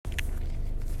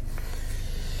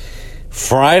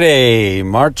Friday,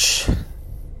 March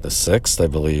the 6th, I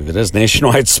believe it is,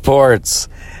 Nationwide Sports.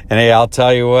 And hey, I'll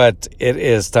tell you what, it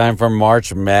is time for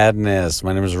March Madness.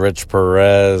 My name is Rich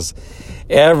Perez.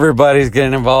 Everybody's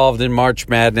getting involved in March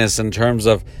Madness in terms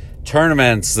of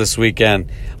tournaments this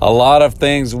weekend. A lot of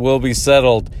things will be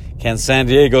settled. Can San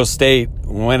Diego State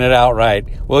win it outright?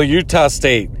 Will Utah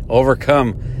State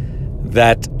overcome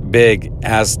that big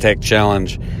Aztec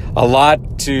challenge? A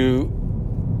lot to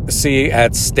see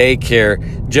at stake here.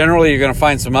 Generally, you're going to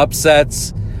find some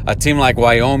upsets. A team like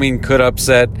Wyoming could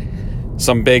upset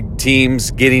some big teams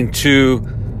getting to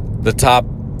the top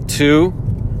two.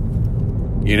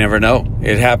 You never know.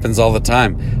 It happens all the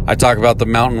time. I talk about the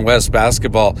Mountain West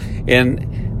basketball.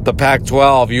 In the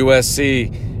Pac-12,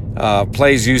 USC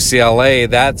plays UCLA.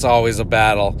 That's always a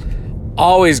battle.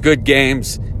 Always good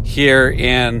games here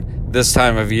in this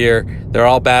time of year. They're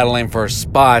all battling for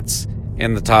spots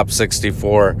in the top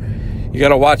 64. You got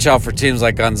to watch out for teams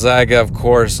like Gonzaga, of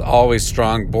course, always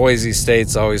strong. Boise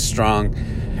State's always strong.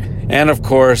 And, of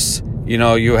course, you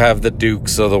know, you have the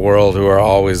Dukes of the world who are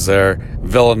always there.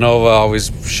 Villanova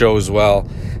always shows well.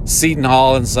 Seton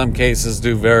Hall, in some cases,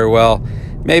 do very well.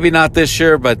 Maybe not this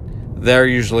year, but they're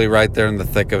usually right there in the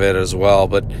thick of it as well.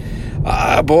 But,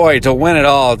 boy, to win it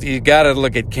all, you got to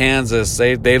look at Kansas.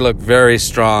 They look very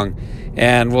strong.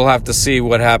 And we'll have to see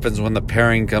what happens when the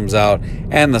pairing comes out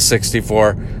and the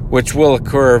 64, which will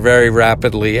occur very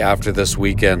rapidly after this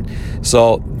weekend.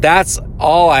 So that's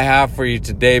all I have for you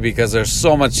today because there's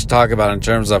so much to talk about in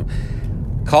terms of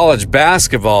college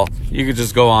basketball. You could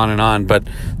just go on and on. But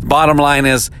the bottom line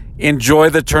is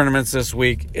enjoy the tournaments this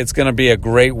week. It's going to be a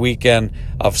great weekend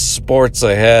of sports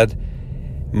ahead.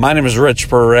 My name is Rich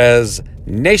Perez,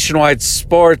 Nationwide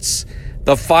Sports.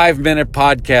 The 5-minute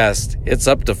podcast. It's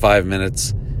up to 5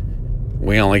 minutes.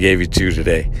 We only gave you 2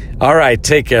 today. All right.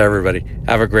 Take care, everybody.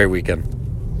 Have a great weekend.